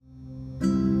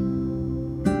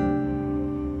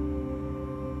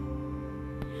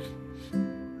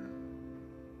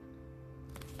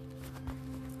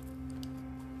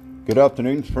Good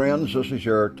afternoon, friends. This is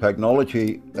your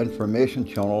technology information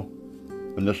channel,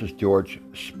 and this is George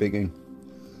speaking.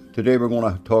 Today we're going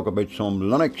to talk about some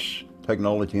Linux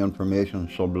technology information,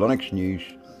 some Linux news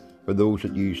for those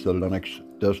that use the Linux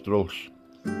distros.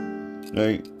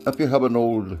 Now, if you have an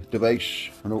old device,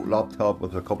 an old laptop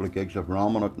with a couple of gigs of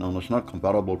RAM on it, and it's not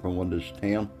compatible for Windows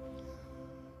 10,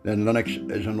 then Linux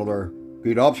is another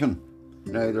good option.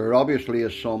 Now, there obviously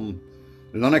is some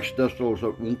Linux distros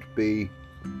that won't be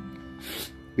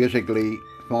basically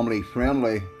family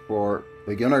friendly for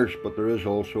beginners, but there is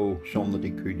also some that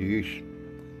you could use.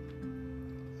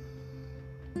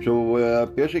 So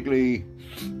basically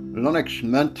Linux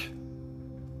Mint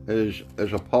is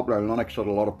a popular Linux that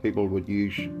a lot of people would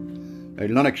use. Now,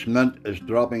 Linux Mint is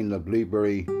dropping the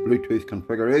Blueberry Bluetooth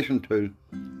configuration tool.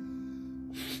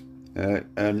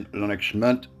 In Linux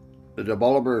Mint, the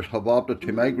developers have opted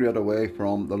to migrate away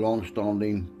from the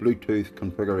long-standing Bluetooth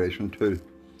configuration tool,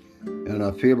 and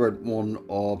a favoured one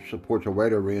of supports a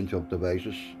wider range of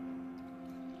devices.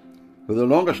 For the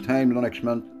longest time, Linux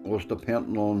Mint was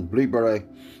dependent on Blueberry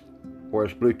for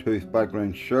its Bluetooth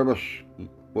background service.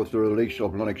 With the release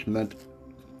of Linux Mint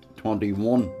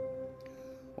 21,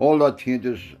 all that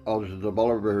changes as the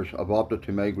developers have opted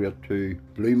to migrate to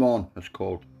Bluemon, it's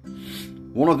called.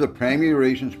 One of the primary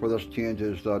reasons for this change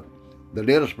is that the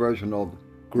latest version of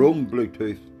Chrome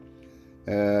Bluetooth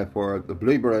for the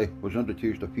Blueberry was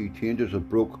introduced a few changes that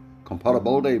broke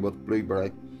compatibility with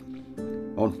Blueberry.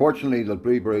 Unfortunately, the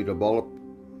Blueberry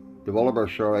developer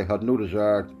had no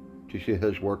desire to see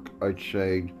his work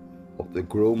outside of the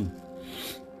Chrome.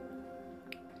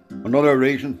 Another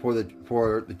reason for the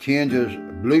change is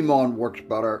Bluemon works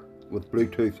better with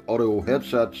Bluetooth audio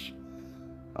headsets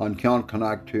and can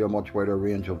connect to a much wider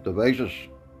range of devices,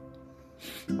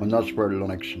 and that's where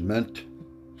Linux Mint.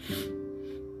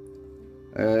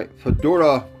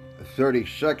 Fedora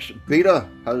 36 Beta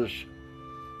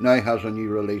now has a new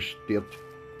release date.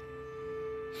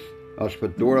 As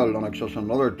Fedora Linux is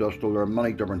another distro, there are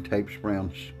many different types,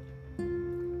 friends.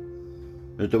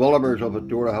 The developers of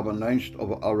Fedora have announced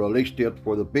a release date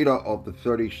for the beta of the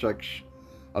 36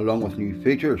 along with new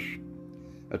features.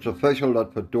 It's official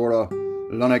that Fedora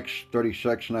Linux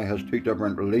 36 now has two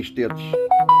different release dates.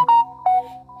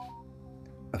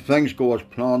 If things go as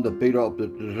planned, the beta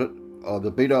of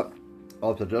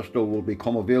the distro will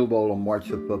become available on March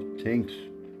the 15th,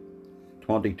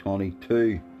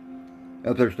 2022.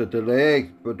 If there's a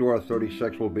delay, Fedora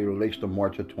 36 will be released on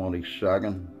March the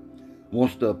 22nd,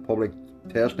 once the public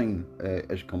testing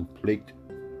is complete.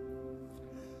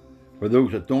 For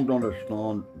those that don't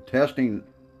understand, testing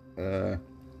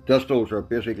distros are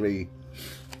basically,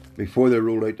 before they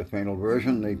roll out the final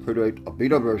version, they put out a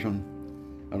beta version,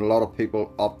 and a lot of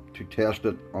people opt to test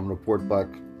it and report back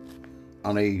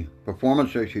any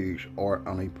performance issues or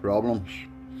any problems.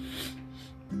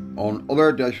 On other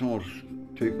additions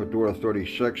to Fedora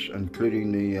 36,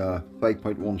 including the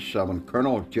 5.17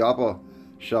 kernel, Java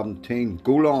 17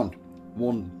 Golang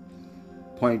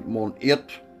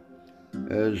 1.18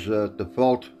 is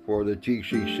default for the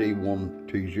GCC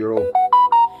 120,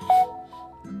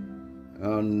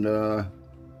 and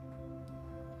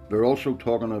they're also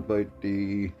talking about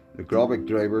the graphic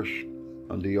drivers,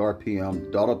 and the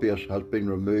RPM database has been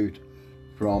removed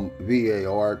from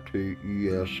VAR to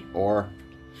USR.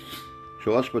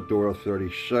 So that's Fedora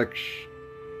 36.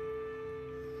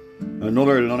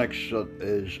 Another Linux that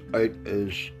is out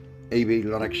is AV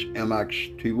Linux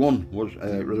MX21, was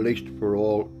released for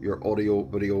all your audio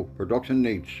video production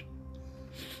needs.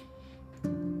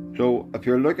 So if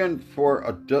you're looking for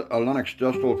a Linux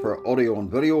distro for audio and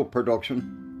video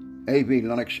production, AV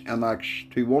Linux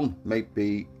MX21 might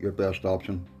be your best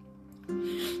option.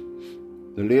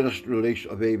 The latest release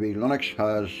of AV Linux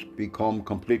has become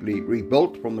completely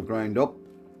rebuilt from the ground up,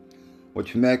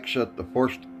 which makes it the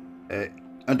first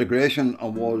integration,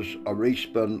 and was a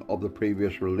respin of the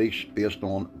previous release based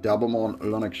on Debian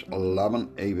Linux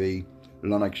 11. AV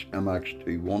Linux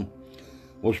MX21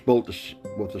 was built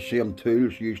with the same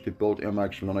tools used to build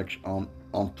MX Linux on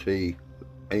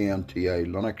ANTI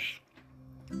Linux.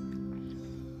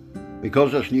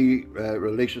 Because this new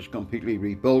release is completely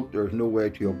rebuilt, there's no way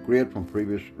to upgrade from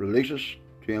previous releases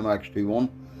to MX21.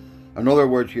 In other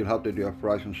words, you'll have to do a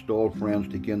fresh install, friends,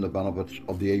 to gain the benefits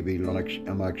of the AV Linux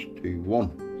MX21.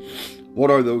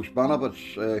 What are those benefits?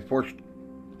 First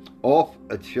off,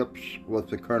 it ships with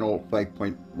the kernel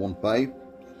 5.15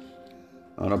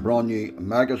 and a brand new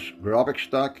Magus graphics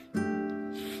stack.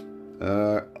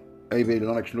 AV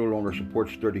Linux no longer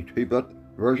supports 32-bit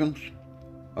versions.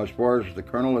 As far as the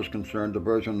kernel is concerned, the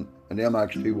version in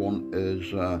MX21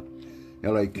 is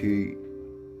LAQ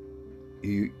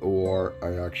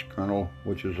UORIX kernel,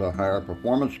 which is a higher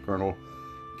performance kernel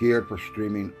geared for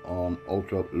streaming on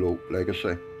ultra low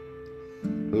latency.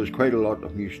 There's quite a lot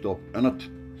of new stuff in it.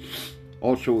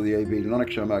 Also, the AV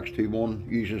Linux MX21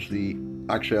 uses the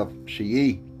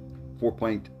XFCE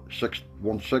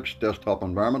 4.616 desktop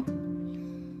environment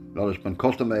that has been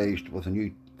customized with a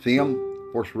new theme,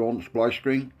 first run splash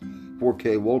screen,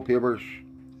 4K wallpapers,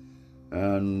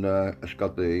 and it's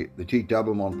got the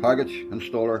T-Dabblemon package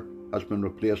installer has been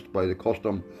replaced by the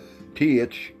custom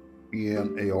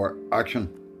THUNAR action.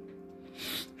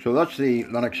 So that's the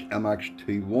Linux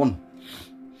MX21.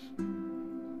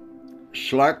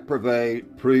 Slack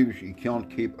proves you can't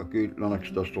keep a good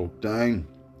Linux distro down.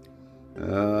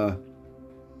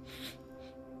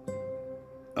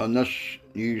 And this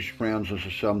news, friends, is the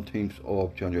 17th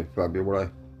of February.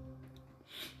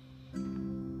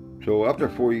 So after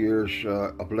 4 years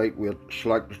of lightweight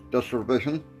Slack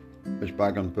distribution is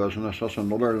back in business. That's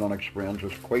another Linux, friends.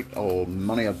 There's quite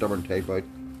many a different type out.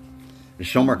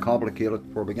 Some are complicated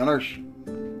for beginners,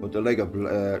 but the like of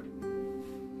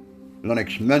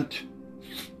Linux Mint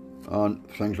and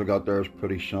things like that there is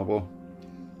pretty simple.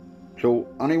 So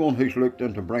anyone who's looked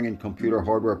into bringing computer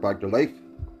hardware back to life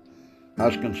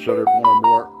has considered one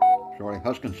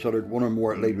or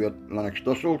more lightweight Linux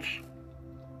distros.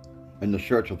 In the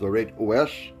search of the right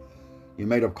OS, you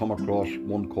might have come across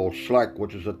one called Slack,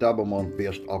 which is a Dabblemon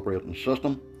based operating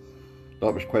system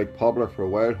that was quite popular for a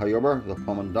while. However, the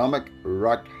pandemic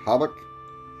wreaked havoc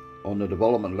on the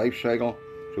development life cycle,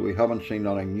 so we haven't seen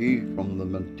anything new from the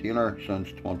maintainer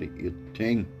since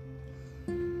 2018.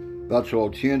 That's all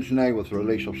changed now with the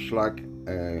release of Slack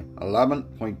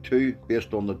 11.2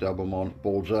 based on the Dabblemon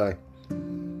Bullseye.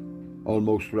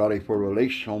 Almost ready for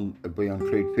release. It will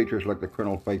include features like the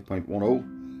kernel 5.10,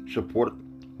 support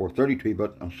for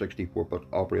 32-bit and 64-bit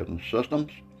operating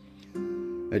systems.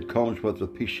 It comes with the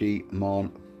PCMon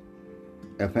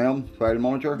FM file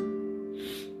manager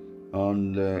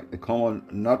and the common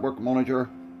network manager,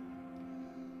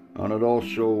 and it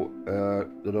also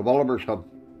the developers have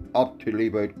opted to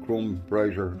leave out Chrome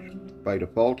browser by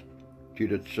default due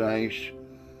to its size,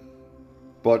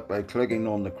 but by clicking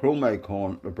on the Chrome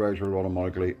icon the browser will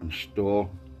automatically install.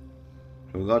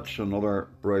 So that's another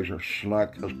browser.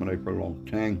 Slack has been out for a long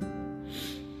time.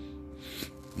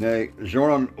 Now,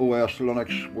 Zorin OS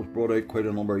Linux was brought out quite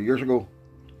a number of years ago.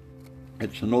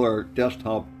 It's another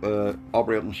desktop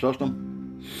operating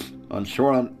system, and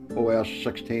Zorin OS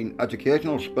 16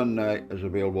 educational spin now is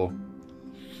available.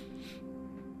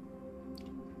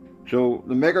 So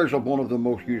the makers of one of the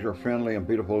most user-friendly and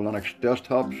beautiful Linux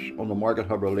desktops on the market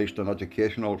have released an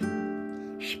educational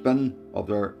spin of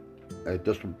their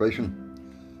distribution.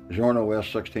 Zorin OS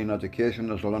 16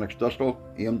 Education is a Linux distro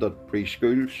aimed at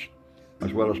preschools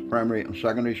as well as primary and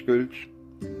secondary schools.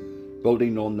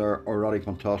 Building on their already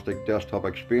fantastic desktop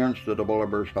experience, the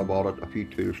developers have added a few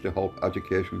tools to help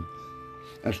education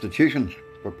institutions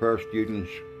prepare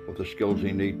students with the skills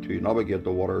they need to navigate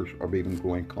the waters of even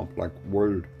growing complex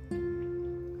world.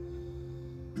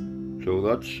 So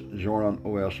that's Zorin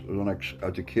OS Linux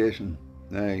Education.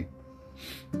 Now,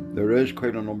 there is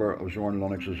quite a number of Zorin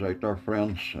Linuxes out there,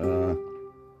 friends.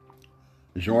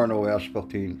 Zorin OS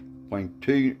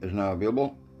 15.2 is now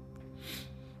available,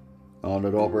 and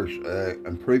it offers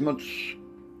improvements.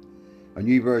 A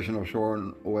new version of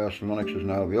Zorin OS Linux is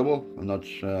now available, and that's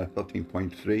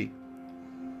 15.3.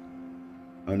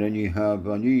 And then you have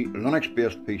a new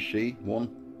Linux-based PC one.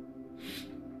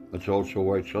 It's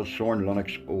also out, so that's Zorin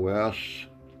Linux OS.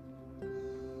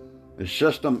 The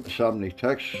System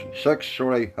 76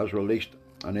 has released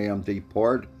an AMD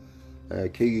powered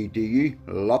KUDU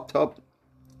laptop,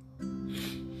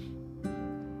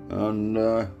 and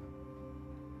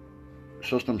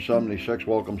System 76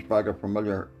 welcomes back a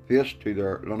familiar face to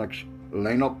their Linux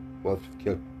lineup with,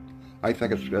 I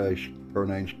think it's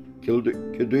pronounced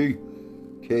KUDU.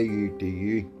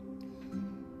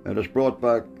 It has brought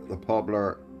back the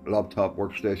popular laptop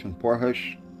workstation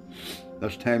powerhouse.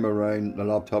 This time around, the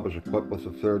laptop is equipped with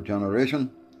the third generation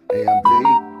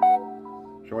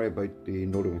AMD. Sorry about the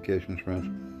notifications, friends.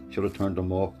 Should have turned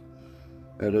them off.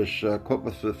 It is equipped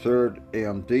with the third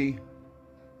AMD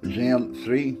Zen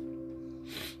 3,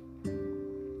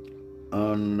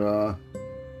 and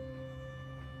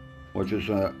which is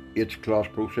a H-class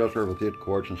processor with 8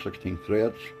 cores and 16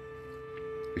 threads.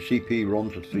 The CPU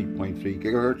runs at 3.3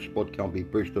 GHz but can be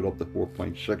boosted up to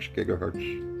 4.6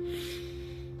 GHz.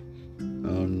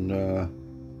 And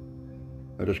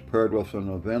it is paired with an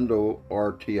Avendo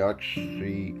RTX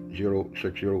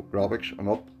 3060 graphics and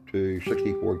up to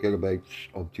 64 GB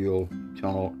of dual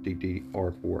channel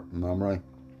DDR4 memory.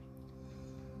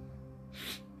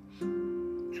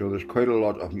 So there's quite a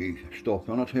lot of new stuff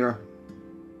in it here.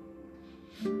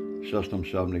 System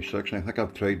 76, I think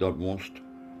I've tried that once.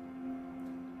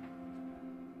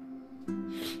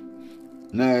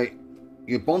 Now,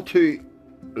 Ubuntu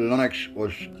Linux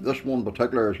was, this one in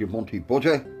particular is Ubuntu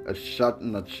Budgie. It's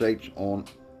setting its sights on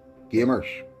gamers.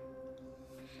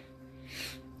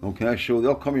 Okay, so the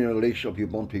upcoming release of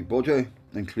Ubuntu Budgie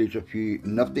includes a few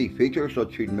nifty features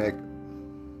that should make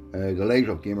the lives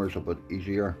of gamers a bit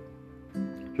easier.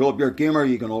 So if you're a gamer,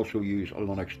 you can also use a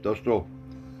Linux distro.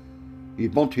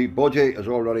 Ubuntu Budgie is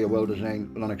already a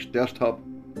well-designed Linux desktop.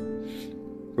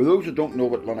 For those who don't know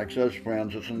what Linux is,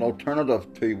 friends, it's an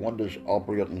alternative to Windows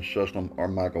operating system or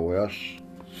Mac OS.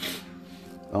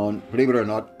 And believe it or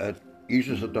not, it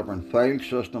uses a different file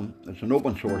system. It's an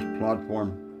open source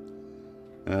platform,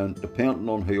 and depending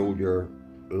on how old your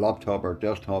laptop or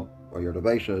desktop or your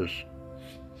device is,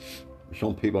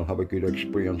 some people have a good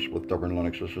experience with different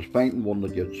Linuxes. It's finding one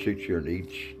that suits your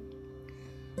needs.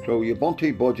 So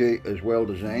Ubuntu Budgie is well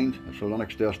designed. It's a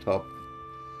Linux desktop,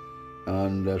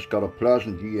 and it's got a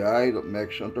pleasant UI that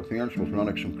makes interference with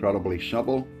Linux incredibly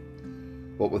simple.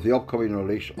 But with the upcoming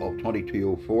release of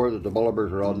 2204, the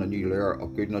developers are adding a new layer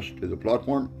of goodness to the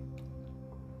platform.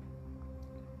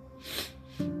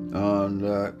 And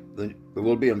they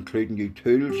will be including new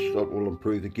tools that will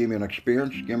improve the gaming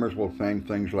experience. Gamers will find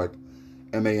things like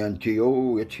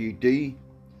Mango, HUD,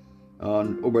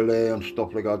 and overlay and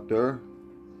stuff like that there.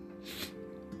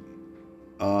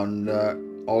 And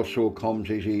also comes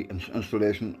easy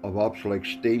installation of apps like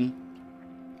Steam,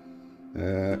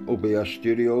 OBS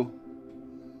Studio,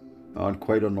 and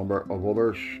quite a number of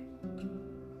others.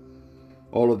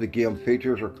 All of the game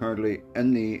features are currently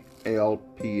in the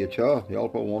ALPHA, the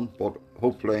Alpha 1, but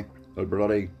hopefully they'll be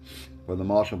ready for the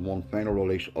massive one. Final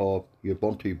release of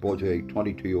Ubuntu Budgie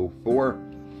 2204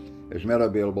 is made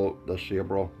available this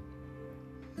April.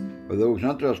 For those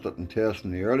interested in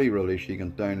testing the early release, you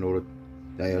can download it,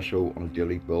 the ISO, on a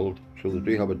daily build. So they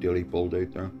do have a daily build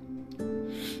out there.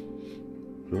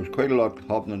 So there's quite a lot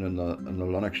happening in the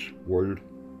Linux world.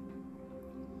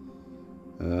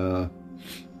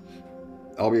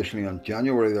 Obviously in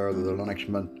January there, the Linux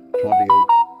Mint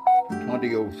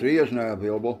 2003 is now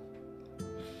available.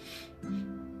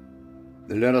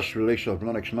 The latest release of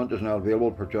Linux Mint is now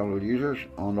available for general users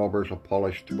and offers a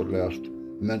polished but less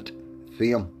mint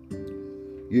theme.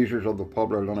 Users of the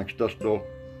popular Linux distro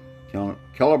can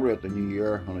calibrate the new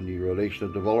year on a new release. The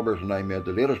developers have now made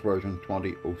the latest version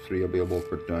 2003 available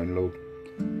for download.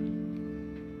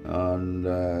 And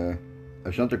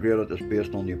it's integrated, it's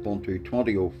based on the Ubuntu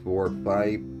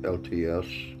 2004.5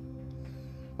 LTS.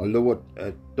 Although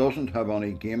it doesn't have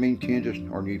any gaming changes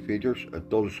or new features, it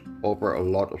does offer a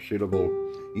lot of suitable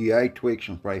UI tweaks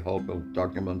and very helpful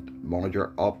document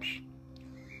manager apps.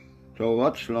 So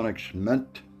that's Linux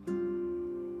Mint.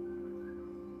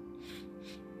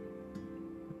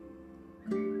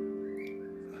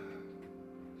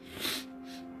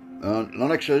 And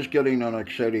Linux is getting an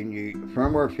exciting new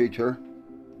firmware feature.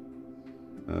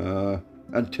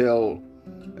 Intel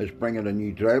is bringing a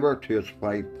new driver to its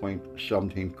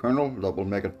 5.17 kernel that will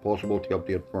make it possible to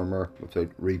update firmware without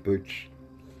reboots.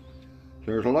 So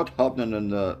there's a lot happening in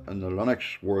the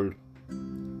Linux world,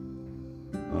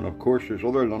 and of course there's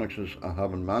other Linuxes I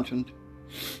haven't mentioned.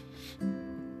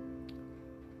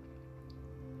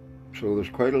 So there's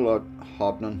quite a lot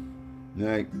happening.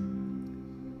 Now,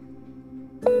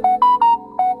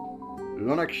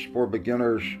 Linux for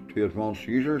beginners to advanced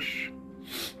users.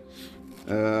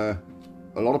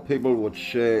 A lot of people would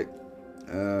say,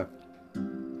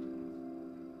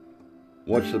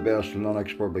 what's the best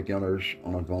Linux for beginners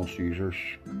and advanced users?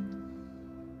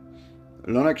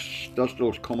 Linux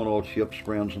distros come in all shapes,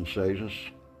 brands and sizes.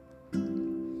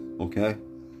 Okay,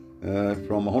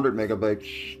 from 100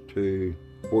 megabytes to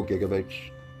 4 gigabytes.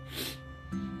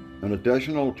 In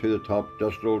addition to the top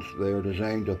distros, they are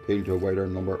designed to appeal to a wider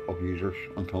number of users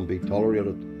and can be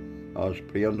tolerated as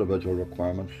per individual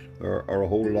requirements. There are a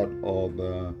whole lot of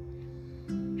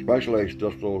specialized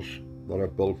distros that are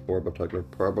built for a particular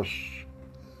purpose.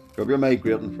 So if you're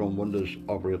migrating from Windows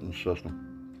operating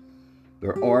system,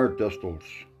 there are distros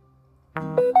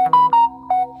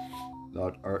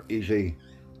that are easy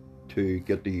to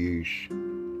get to use.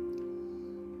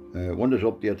 Windows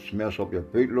updates mess up your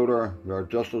bootloader. There are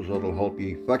distros that will help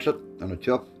you fix it in a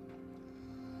chip.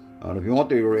 And if you want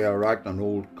to redirect an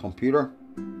old computer,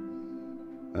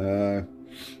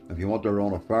 if you want to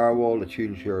run a firewall that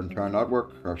shields your entire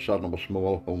network, or setting up a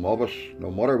small home office, no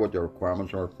matter what your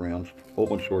requirements are, friends,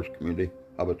 open source community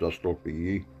have a distro for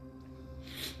you.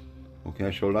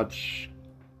 Okay, so let's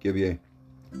give you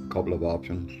a couple of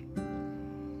options.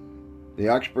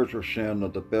 The experts are saying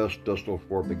that the best distilled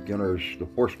for beginners, the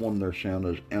first one they're saying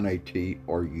is NAT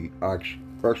or UX.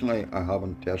 Personally, I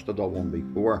haven't tested that one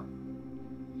before.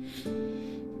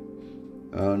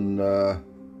 And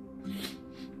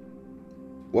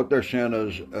what they're saying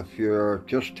is if you're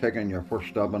just taking your first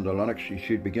step into Linux, you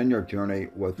should begin your journey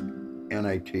with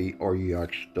NAT or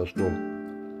UX distill.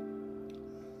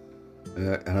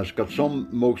 It has got some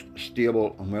most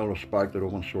stable and well respected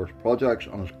open source projects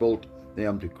and has built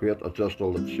them to create a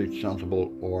distill that suits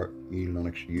sensible or new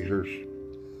Linux users.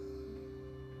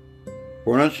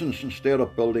 For instance, instead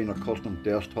of building a custom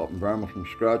desktop environment from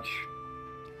scratch,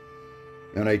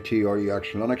 NAT or UX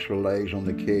Linux relies on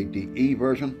the KDE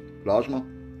version, Plasma,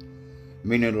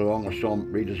 meaning along with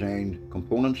some redesigned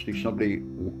components to simply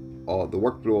the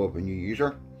workflow of a new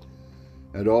user.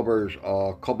 It offers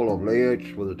a couple of layouts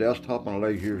for the desktop and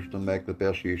allows users to make the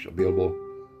best use available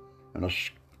in a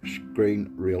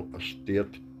screen real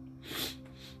estate.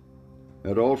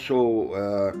 It also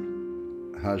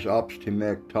has apps to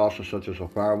make tasks such as a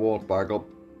firewall backup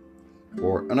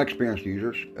for inexperienced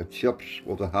users. It ships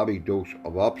with a heavy dose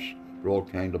of apps for all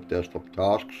kinds of desktop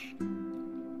tasks.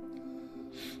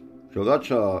 So that's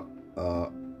a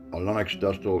Linux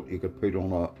distill you could put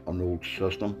on an old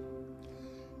system.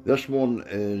 This one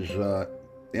is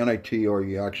NAT or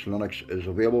UX Linux is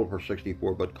available for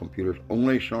 64-bit computers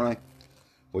only,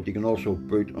 but you can also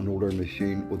boot an older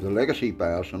machine with a legacy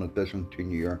BIOS in addition to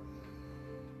newer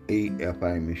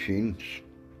EFI machines.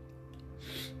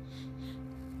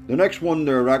 The next one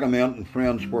they're recommending,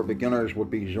 friends, for beginners would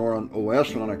be Zorin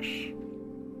OS Linux.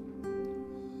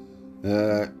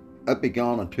 It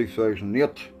began in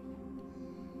 2008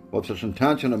 with its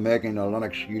intention of making a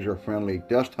Linux user-friendly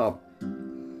desktop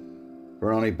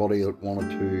for anybody that wanted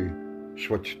to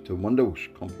switch to Windows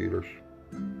computers.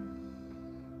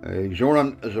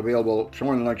 Zorin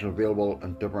Linux is available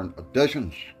in different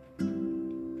editions.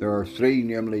 There are three,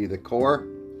 namely the Core,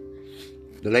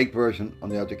 the Lite version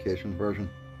and the Education version,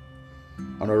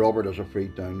 and are offered as a free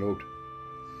download.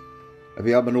 If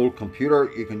you have an old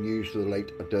computer, you can use the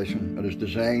Lite edition. It is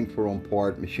designed for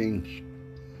unpowered machines.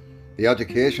 The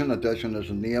Education edition, as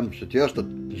the name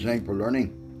suggested, designed for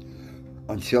learning,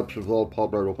 and ships with all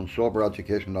popular open software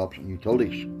education apps and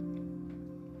utilities.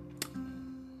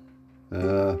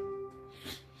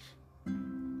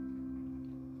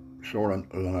 Zorin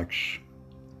Linux.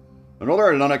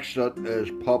 Another Linux that is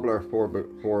popular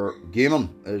for gaming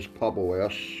is Pop!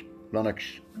 OS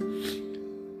Linux.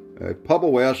 Pop!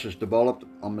 OS is developed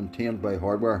and maintained by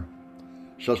hardware.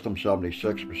 System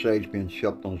 76, besides being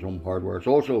shipped on its own hardware, it's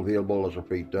also available as a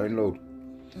free download.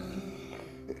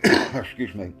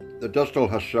 Excuse me. The distill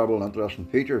has several interesting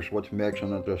features, which makes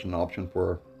an interesting option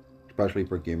especially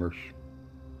for gamers.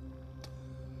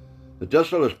 The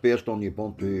distill is based on the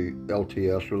Ubuntu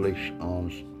LTS release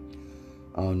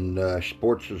and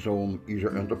sports its own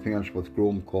user interface with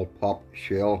GNOME called Pop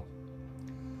Shell.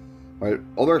 While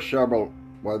there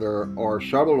are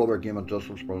several other gaming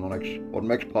distills for Linux, what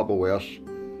makes Pop! OS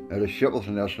is shipped with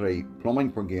the necessary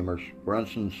plumbing for gamers. For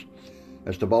instance,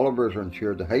 its developers are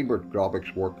ensured the hybrid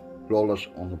graphics work flawless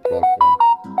on the platform.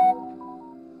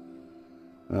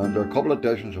 And there are a couple of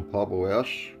editions of Pop! OS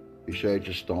besides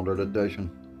the standard edition.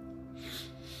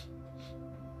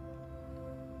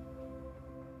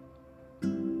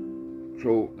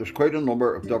 So there's quite a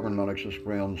number of different Linuxes,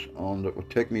 friends, and it would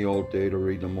take me all day to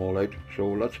read them all out. So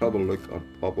let's have a look at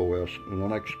Pop! OS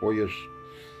Linux for you.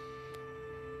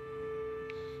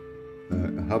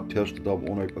 I have tested that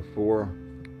one out before.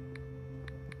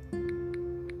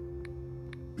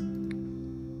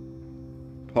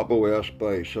 Pop! OS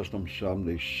by System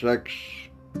 76.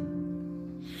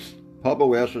 Pop!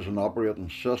 OS is an operating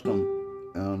system,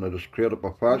 and it is created by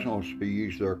professionals who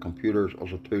use their computers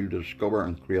as a tool to discover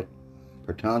and create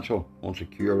potential,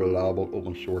 unsecure, reliable,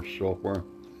 open source software.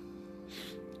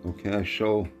 Okay,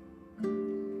 so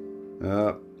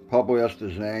Pop! OS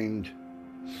designed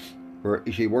for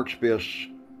easy workspace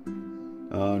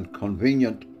and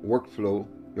convenient workflow.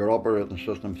 Your operating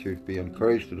system should be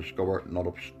encouraged to discover, not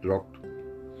obstruct.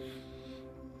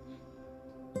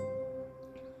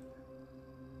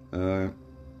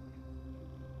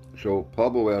 So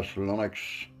Pop! OS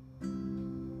Linux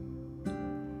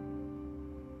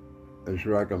is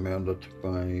recommended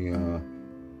by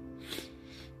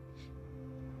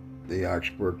the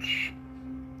experts.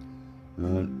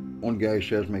 One guy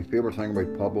says, my favourite thing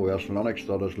about Pop! OS Linux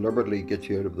that is deliberately gets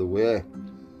you out of the way.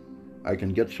 I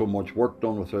can get so much work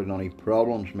done without any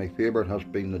problems. My favourite has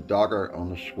been the Docker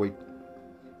and the Sweet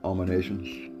Nominations.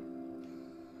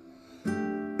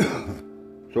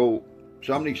 So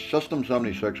System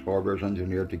 76 hardware is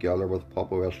engineered together with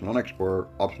Pop! OS Linux for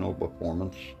optional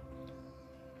performance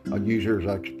and user's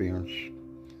experience.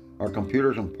 Our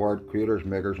computers impart creators,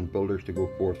 makers and builders to go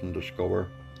forth and discover.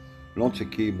 Launch a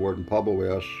keyboard and Pop!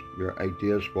 OS your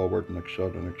ideas forward and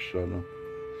etc. and etc.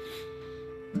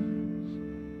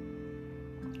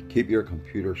 Keep your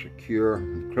computer secure.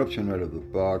 Encryption out of the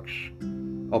box.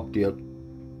 Update.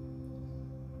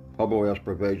 Pop! OS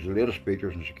provides the latest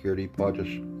features and security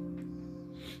patches.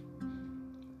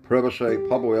 Privacy.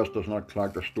 Pop! OS does not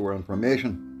collect or store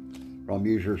information from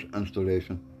users'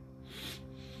 installation.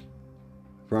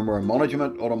 Firmware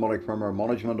management. Automatic firmware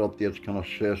management updates can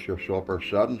assess your software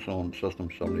settings on System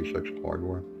 76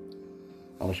 hardware,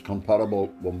 and it's compatible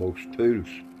with most tools.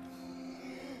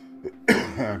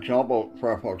 Example,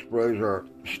 Firefox browser,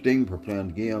 Steam for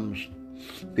playing games,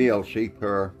 VLC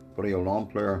player, video LAN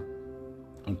player,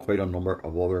 and quite a number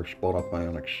of other, Spotify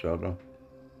and etc.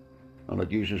 And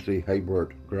it uses the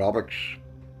hybrid graphics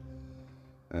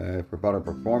for better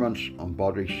performance and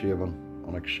battery saving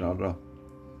and etc.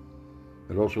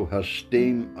 It also has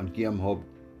Steam and Game Hub,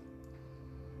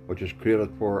 which is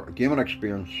created for a gaming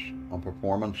experience and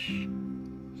performance.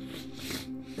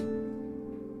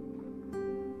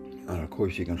 And of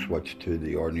course you can switch to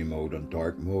the ordinary mode and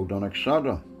dark mode and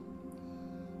etc.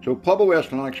 So Pop! OS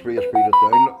Linux is free to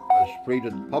download.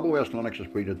 Pop! OS Linux is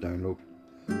free to download.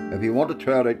 If you want to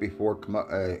try it out before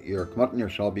you're committing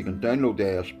yourself, you can download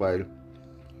the AS file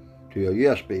to a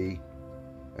USB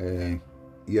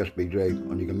drive,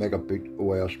 and you can make a boot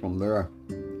OS from there,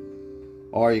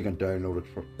 or you can download it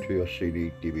to a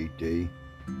CD DVD.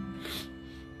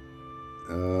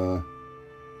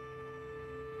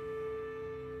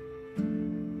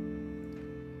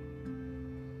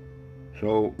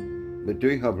 So they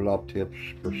do have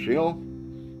laptops for sale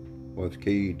with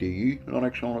KDE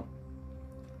Linux on it,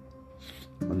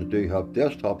 and they do have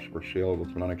desktops for sale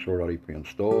with Linux already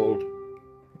pre-installed.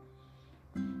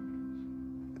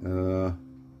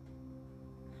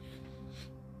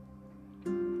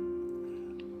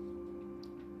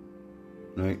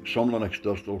 Now, some Linux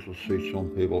distros will suit some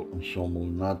people and some will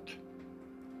not.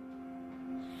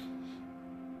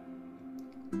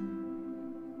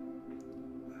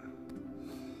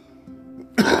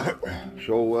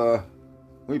 So,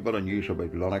 wee bit of news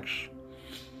about Linux.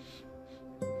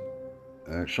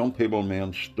 Some people may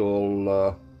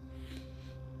install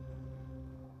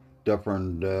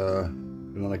different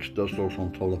Linux distros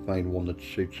until they find one that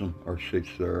suits them or suits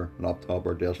their laptop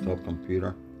or desktop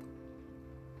computer.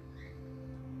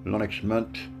 Linux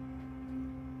Mint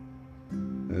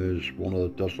is one of the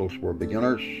distros for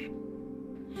beginners.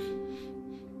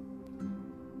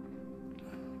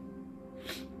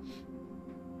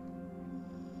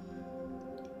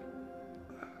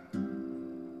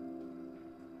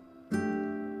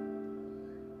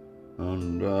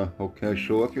 And okay,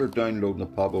 so if you're downloading the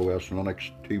Pop! OS Linux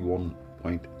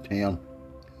 2.1.10,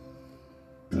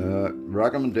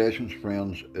 recommendations,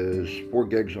 friends, is 4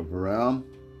 gigs of RAM,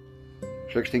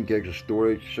 16 gigs of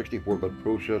storage, 64-bit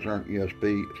processor,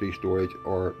 USB 3 storage,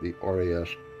 or the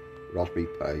RAS Raspberry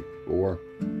Pi 4.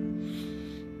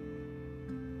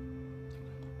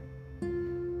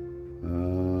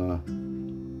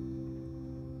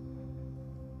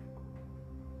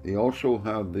 They also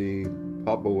have the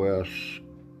Pop! OS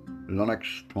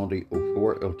Linux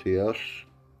 2004 LTS,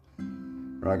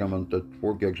 recommended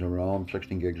 4 gigs of RAM,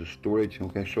 16 gigs of storage.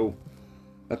 Okay, so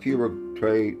if you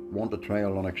want to try a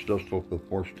Linux distro for the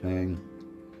first time,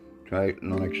 try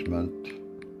Linux Mint,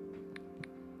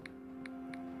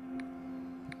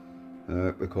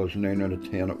 because 9 out of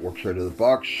 10 it works out of the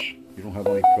box. You don't have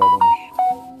any problems.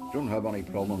 You don't have any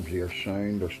problems with your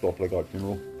sound or stuff like that, you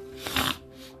know.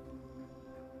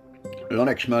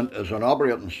 Linux Mint is an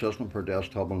operating system for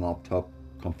desktop and laptop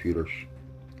computers.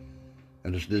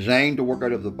 It is designed to work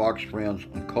out of the box, friends,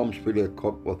 and comes fully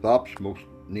equipped with apps most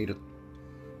needed.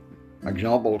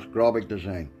 Examples: graphic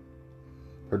design,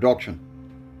 production,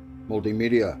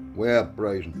 multimedia, web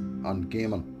browsing, and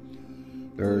gaming.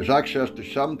 There is access to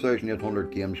 7,800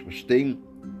 games with Steam.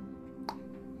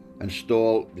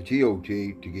 Install the GOG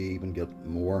to even get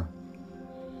more.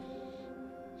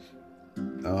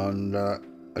 And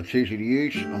it's easy to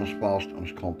use, and it's fast, and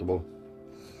it's comfortable.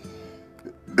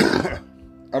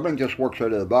 Everything just works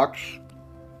out of the box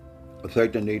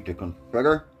without the need to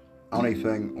configure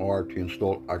anything or to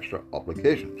install extra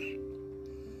applications.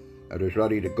 It is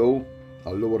ready to go.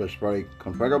 Although it is very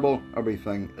configurable,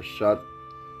 everything is set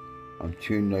and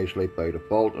tuned nicely by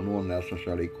default, and no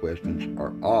unnecessary questions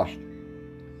are asked.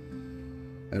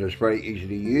 It is very easy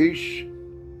to use.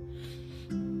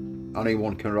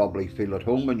 Anyone can probably feel at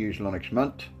home and use Linux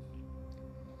Mint.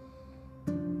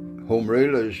 Home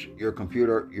rule is your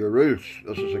computer, your rules.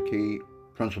 This is a key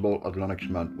principle at Linux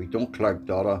Mint. We don't collect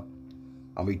data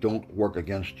and we don't work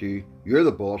against you. You're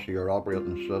the boss of your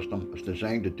operating system. It's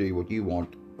designed to do what you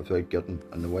want without getting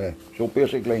in the way. So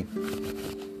basically,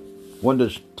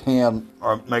 Windows 10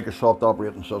 or Microsoft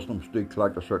operating systems do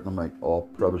collect a certain amount of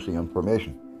privacy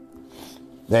information.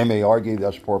 They may argue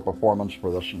that's for performance, for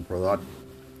this and for that.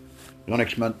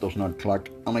 Linux Mint does not collect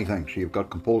anything, so you've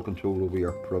got full control over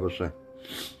your privacy.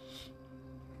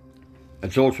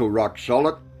 It's also rock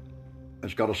solid.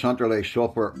 It's got a centralized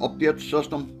software update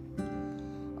system,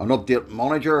 an update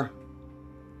manager,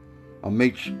 and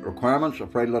meets requirements of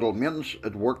very little maintenance.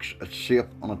 It works, it's safe,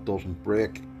 and it doesn't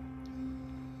break.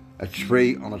 It's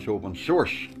free and it's open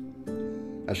source.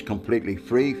 It's completely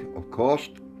free of cost,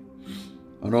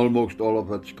 and almost all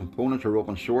of its components are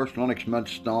open source. Linux Mint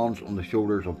stands on the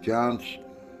shoulders of giants.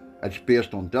 It's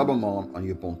based on Devilman and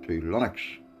Ubuntu Linux.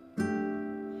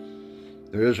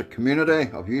 There is a community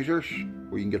of users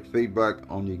where you can get feedback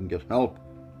and you can get help.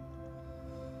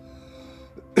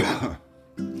 Now,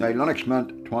 Linux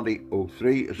Mint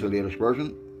 2003 is the latest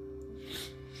version.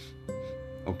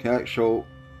 Okay, so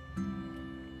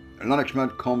Linux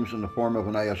Mint comes in the form of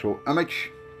an ISO image,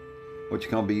 which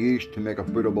can be used to make a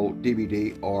bootable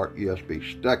DVD or USB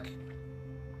stick.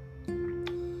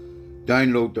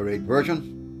 Download the right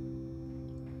version.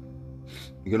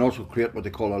 You can also create what they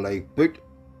call a live boot,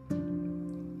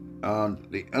 and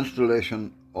the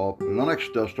installation of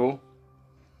Linux distro.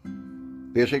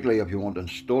 Basically, if you want to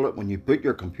install it when you boot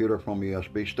your computer from a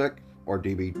USB stick or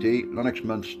DVD, Linux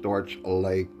Mint starts a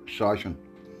live session.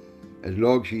 It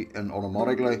logs you in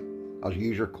automatically as a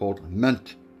user called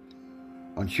Mint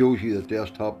and shows you the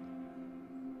desktop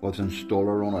with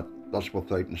installer on it. That's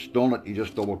without installing it. You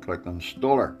just double click the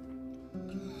installer.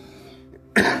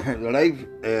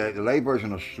 The live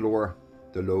version is slower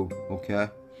to load. Okay.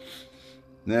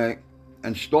 Now,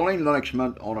 installing Linux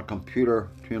Mint on a computer,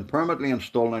 to permanently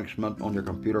install Linux Mint on your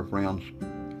computer, friends,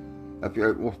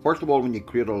 first of all, when you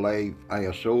create a live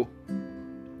ISO,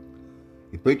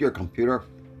 you boot your computer,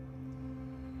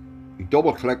 you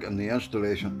double click on the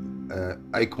installation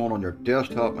icon on your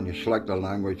desktop and you select the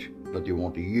language that you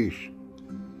want to use.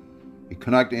 You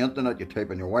connect the internet, you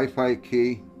type in your Wi-Fi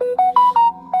key.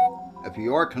 If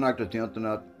you are connected to the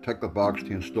internet, tick the box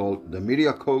to install the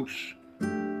media codes,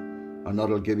 and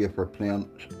that'll give you for playing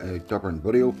different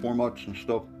video formats and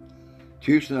stuff.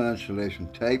 Choose an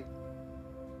installation type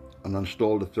and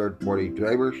install the third-party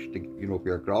drivers to, for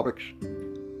your graphics.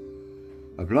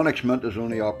 If Linux Mint is the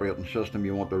only operating system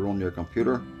you want to run your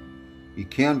computer, you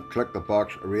can click the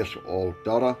box erase all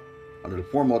data and it'll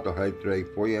format the hard drive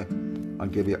for you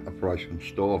and give you a fresh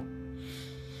install.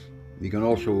 You can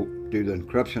also do the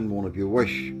encryption one if you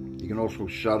wish. You can also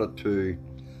set it to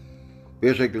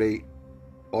basically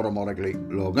automatically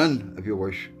log in if you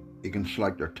wish. You can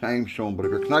select your time zone, but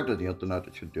if you're connected to the internet,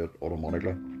 it should do it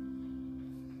automatically.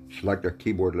 Select your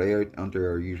keyboard layout, enter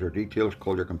your user details,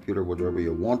 call your computer whatever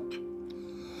you want.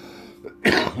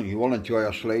 You will enjoy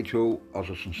a slideshow as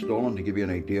it's installing to give you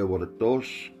an idea what it does.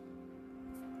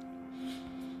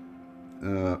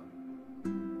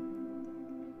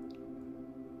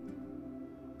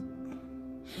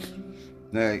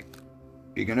 Now,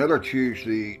 you can either choose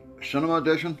the Cinema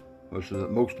Edition, which is the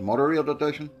most moderate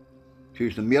edition,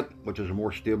 choose the Mate, which is a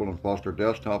more stable and faster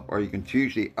desktop, or you can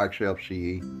choose the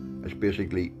XFCE, it's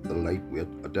basically the lightweight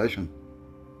edition.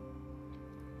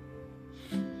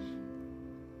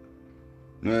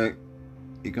 Now,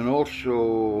 you can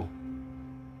also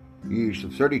use the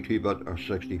 32-bit or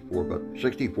 64-bit.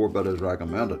 64-bit is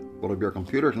recommended, but if your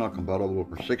computer is not compatible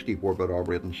with a 64-bit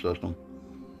operating system,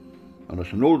 and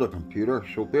it's an older computer,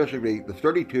 so basically the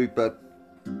 32-bit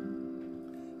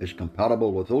is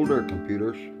compatible with older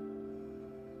computers.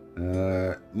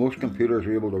 Most computers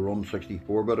are able to run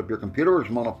 64-bit. If your computer was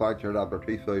manufactured after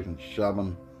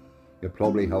 2007, you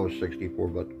probably have a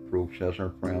 64-bit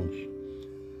processor, friends.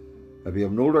 If you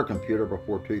have an older computer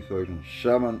before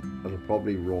 2007, it'll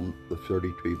probably run the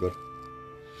 32-bit.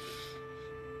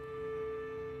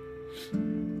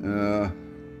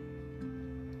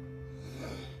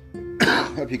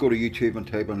 If you go to YouTube and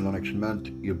type in Linux Mint,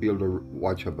 you'll be able to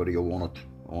watch a video on it,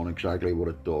 on exactly what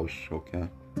it does, okay?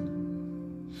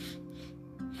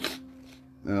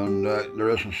 And there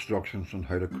is instructions on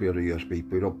how to create a USB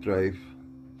boot up drive.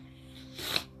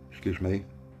 Excuse me.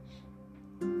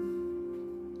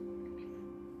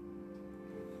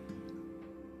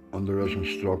 And there is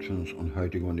instructions on how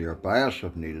to go into your BIOS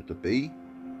if needed to be.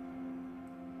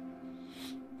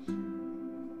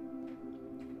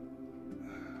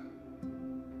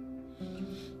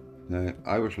 Now,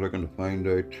 I was looking to find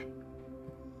out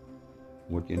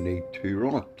what you need to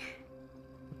run it.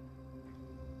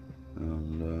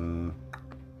 And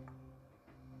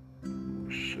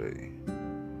let's see,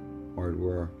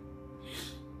 hardware.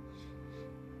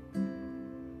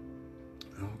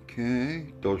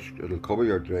 Okay, it'll cover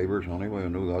your drivers anyway, I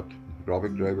know that.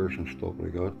 Graphic drivers and stuff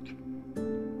like that.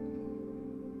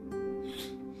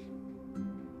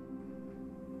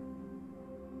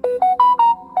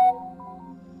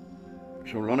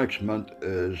 So Linux Mint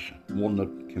is one that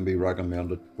can be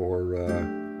recommended for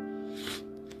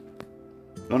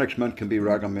Linux Mint can be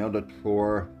recommended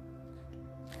for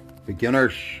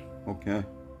beginners, okay,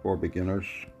 for beginners.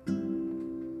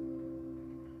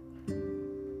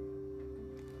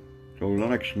 So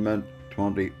Linux Mint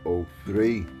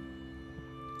 2003.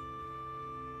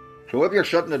 So if you're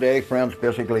sitting today, friends,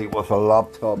 basically with a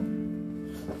laptop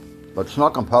that's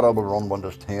not compatible to run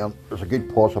Windows 10, there's a good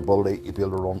possibility you'll be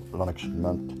able to run Linux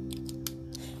Mint.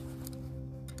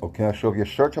 Okay, so if you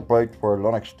search about for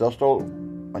Linux distro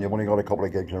and you've only got a couple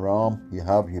of gigs of RAM, you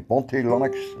have Ubuntu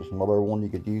Linux is another one you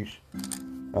could use,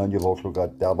 and you've also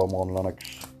got Debian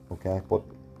Linux. Okay, but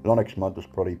Linux Mint is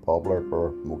pretty popular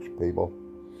for most people.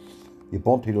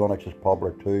 Ubuntu Linux is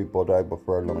popular too, but I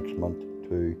prefer Linux Mint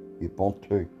to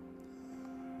Ubuntu.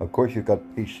 Of course, you've got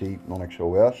PC Linux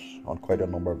OS and quite a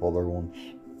number of other ones.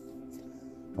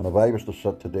 And if I was to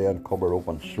sit today and cover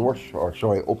open source, or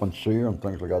sorry, OpenSUSE and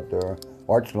things like that there,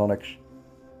 Arch Linux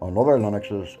and other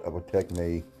Linuxes, it would take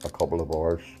me a couple of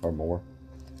hours or more.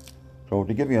 So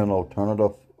to give you an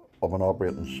alternative of an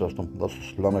operating system, this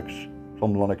is Linux,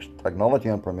 some Linux technology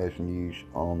information used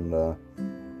on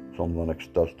some Linux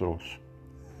distros.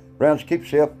 Friends, keep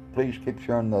safe. Please keep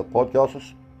sharing the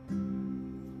podcasts.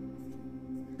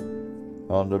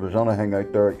 And if there's anything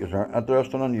out there you're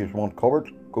interested in, you want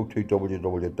covered, go to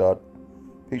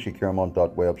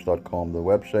www.pccaremont.webs.com, the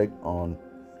website, and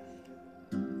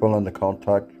fill in the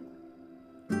contact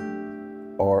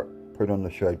or put in the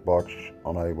shout box,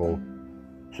 and I will,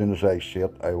 as soon as I see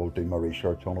it, I will do my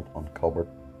research on it and cover it.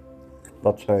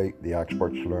 That's how the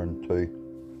experts learn too.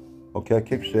 Okay,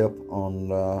 keep safe on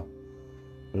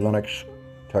Linux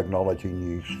technology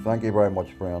news. Thank you very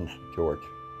much, friends. George.